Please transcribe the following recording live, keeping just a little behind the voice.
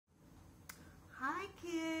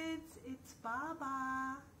it's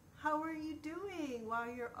Baba. How are you doing while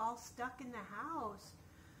you're all stuck in the house?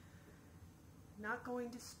 Not going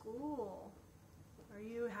to school. Are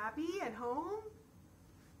you happy at home?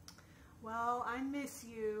 Well, I miss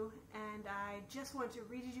you, and I just want to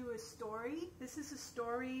read you a story. This is a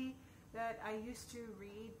story that I used to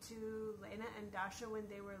read to Lena and Dasha when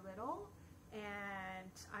they were little,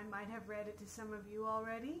 and I might have read it to some of you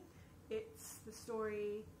already. It's the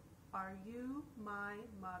story, Are You My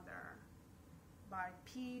Mother? By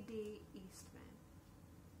P.D. Eastman.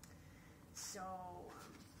 So,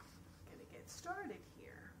 I'm going to get started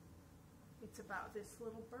here. It's about this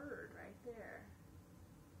little bird right there.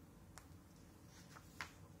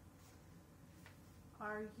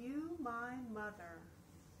 Are you my mother?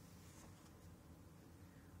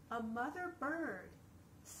 A mother bird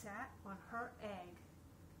sat on her egg.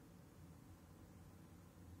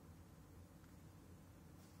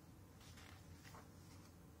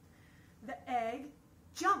 The egg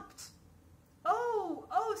jumped. Oh,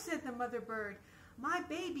 oh, said the mother bird. My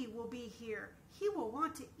baby will be here. He will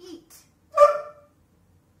want to eat.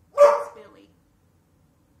 That's Billy.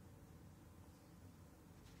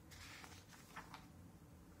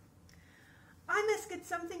 I must get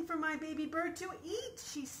something for my baby bird to eat,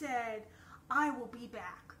 she said. I will be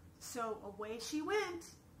back. So away she went.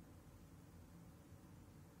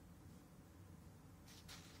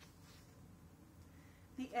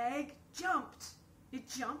 The egg jumped. It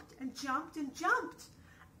jumped and jumped and jumped.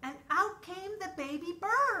 And out came the baby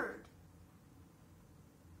bird.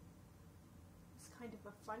 It's kind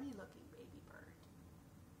of a funny looking baby bird.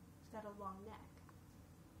 It's got a long neck.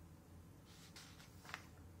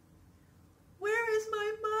 Where is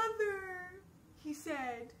my mother? He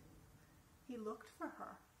said. He looked for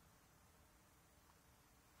her.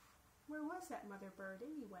 Where was that mother bird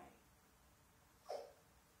anyway?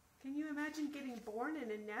 Can you imagine getting born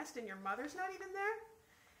in a nest and your mother's not even there?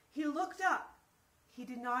 He looked up. He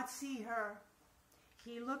did not see her.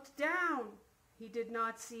 He looked down. He did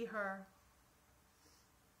not see her.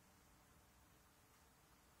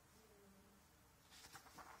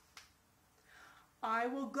 I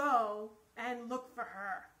will go and look for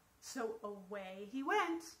her. So away he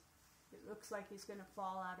went. It looks like he's going to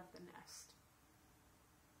fall out of the nest.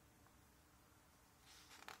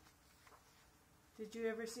 Did you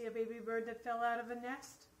ever see a baby bird that fell out of a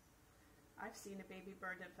nest? I've seen a baby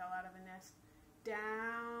bird that fell out of a nest.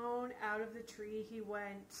 Down out of the tree he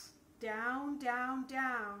went. Down, down,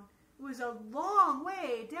 down. It was a long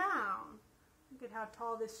way down. Look at how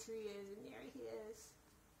tall this tree is, and there he is.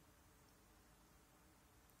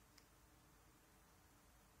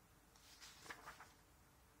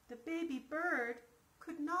 The baby bird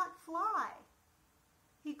could not fly.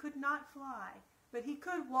 He could not fly, but he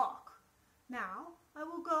could walk. Now I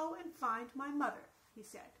will go and find my mother, he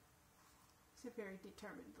said. He's a very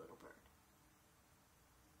determined little bird.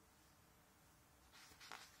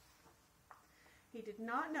 He did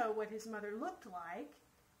not know what his mother looked like.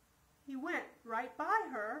 He went right by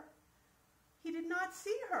her. He did not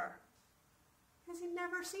see her. Has he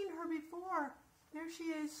never seen her before? There she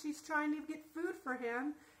is. She's trying to get food for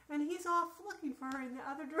him, and he's off looking for her in the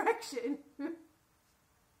other direction.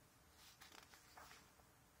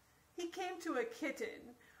 He came to a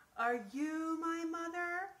kitten. Are you my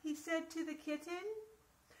mother? He said to the kitten.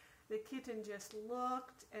 The kitten just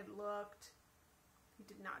looked and looked. He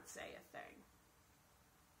did not say a thing.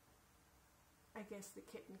 I guess the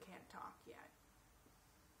kitten can't talk yet.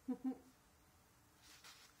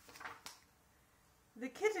 The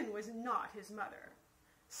kitten was not his mother.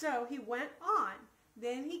 So he went on.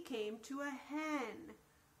 Then he came to a hen.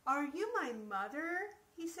 Are you my mother?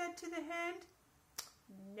 He said to the hen.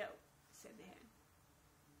 No, said the hen.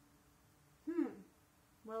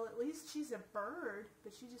 Well, at least she's a bird,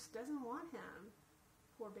 but she just doesn't want him.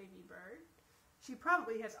 Poor baby bird. She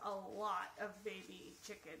probably has a lot of baby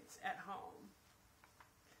chickens at home.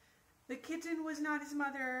 The kitten was not his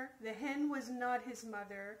mother. The hen was not his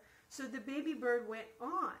mother. So the baby bird went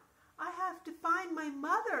on. I have to find my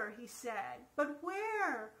mother, he said. But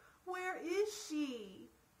where? Where is she?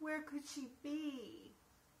 Where could she be?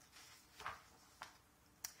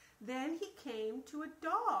 Then he came to a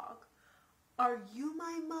dog. Are you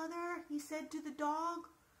my mother? He said to the dog.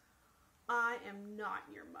 I am not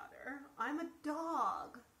your mother. I'm a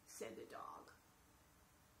dog, said the dog.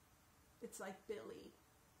 It's like Billy.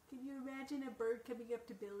 Can you imagine a bird coming up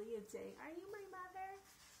to Billy and saying, are you my mother?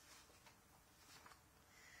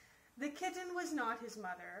 The kitten was not his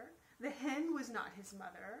mother. The hen was not his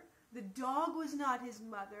mother. The dog was not his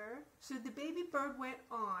mother. So the baby bird went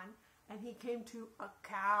on, and he came to a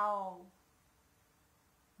cow.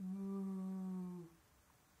 Moo.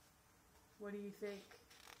 What do you think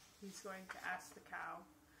he's going to ask the cow?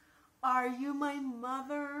 Are you my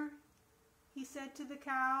mother? He said to the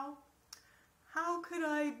cow. How could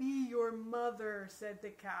I be your mother? Said the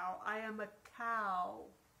cow. I am a cow.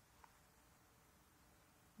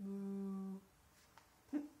 Moo.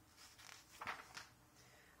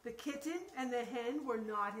 The kitten and the hen were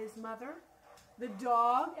not his mother. The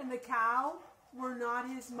dog and the cow were not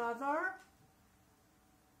his mother.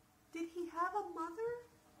 Did he have a mother?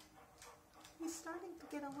 He's starting to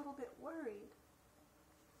get a little bit worried.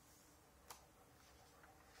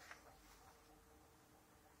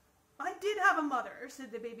 I did have a mother,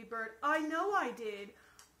 said the baby bird. I know I did.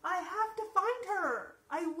 I have to find her.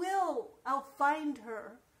 I will. I'll find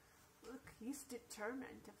her. Look, he's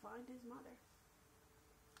determined to find his mother.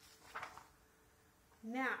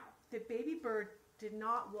 Now, the baby bird did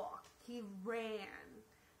not walk. He ran.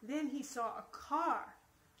 Then he saw a car.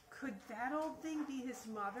 Could that old thing be his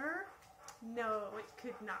mother? No, it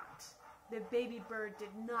could not. The baby bird did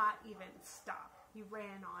not even stop. He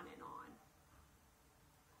ran on and on.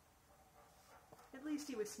 At least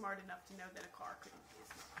he was smart enough to know that a car couldn't be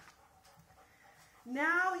his mother.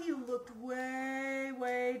 Now he looked way,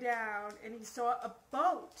 way down, and he saw a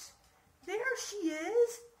boat. There she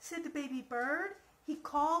is, said the baby bird. He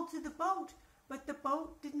called to the boat, but the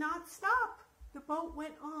boat did not stop. The boat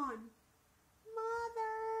went on.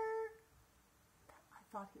 Mother! I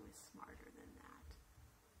thought he was smarter than that.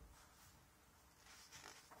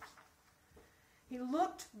 He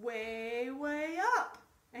looked way, way up,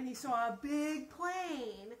 and he saw a big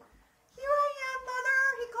plane. Here I am, Mother,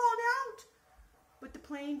 he called out. But the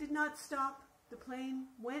plane did not stop. The plane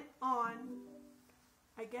went on.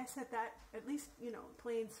 I guess at least,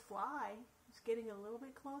 planes fly. It's getting a little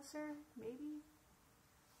bit closer, maybe.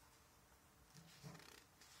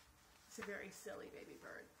 It's a very silly baby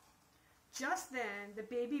bird. Just then, the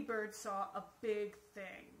baby bird saw a big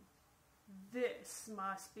thing. This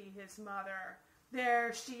must be his mother.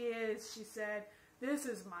 There she is, she said. This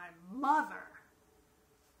is my mother.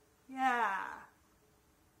 Yeah.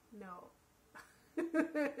 No.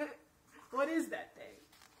 What is that thing?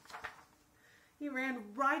 He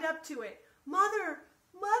ran right up to it. Mother,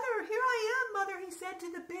 Mother, here I am, Mother, he said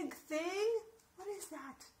to the big thing. What is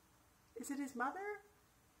that? Is it his mother?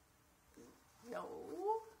 No.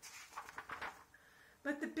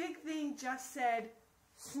 But the big thing just said,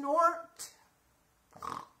 snort.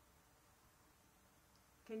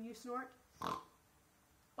 Can you snort?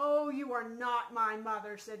 Oh, you are not my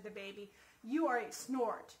mother, said the baby. You are a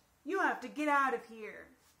snort. You have to get out of here.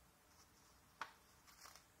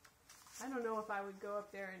 I don't know if I would go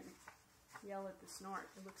up there and yell at the snort.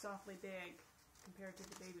 It looks awfully big compared to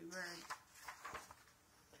the baby bird.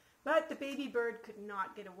 But the baby bird could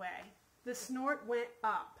not get away. The snort went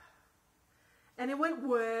up. And it went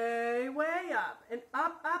way, way up. And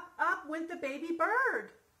up, up, up went the baby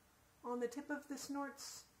bird on the tip of the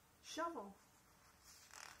snort's shovel.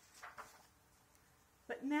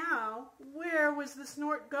 But now, where was the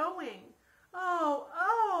snort going? Oh,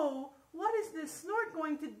 oh, what is this snort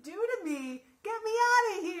going to do to me? Get me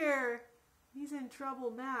out of here. He's in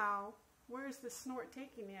trouble now. Where's the snort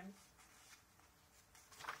taking him?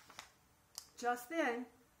 Just then,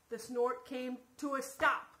 the snort came to a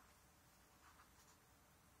stop.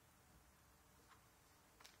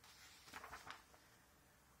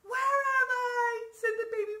 Where am I? Said the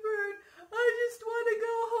baby bird. I just want to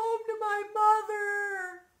go home to my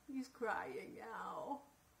mother. He's crying now.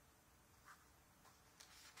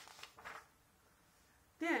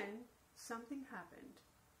 Then something happened.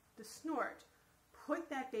 The snort put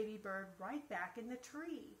that baby bird right back in the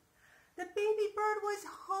tree. The baby bird was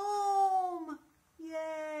home.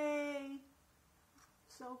 Yay.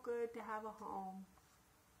 So good to have a home.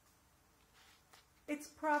 It's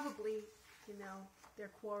probably,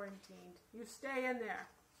 they're quarantined. You stay in there.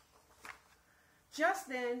 Just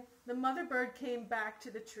then, the mother bird came back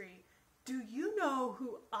to the tree. Do you know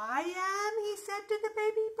who I am? He said to the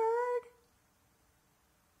baby bird.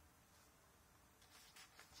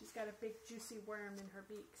 She's got a big juicy worm in her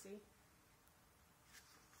beak, see?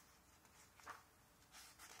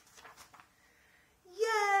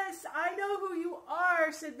 Yes, I know who you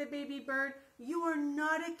are, said the baby bird. You are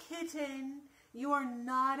not a kitten. You are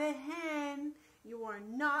not a hen. You are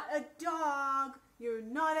not a dog. You're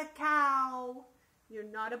not a cow. You're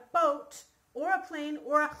not a boat or a plane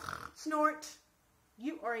or a snort.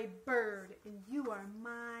 You are a bird, and you are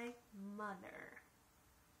my mother.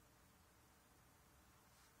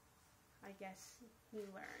 I guess he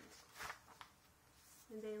learned.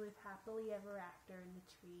 And they live happily ever after in the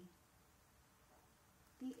tree.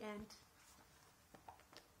 The end.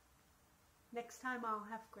 Next time I'll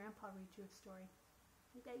have Grandpa read you a story.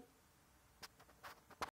 Okay.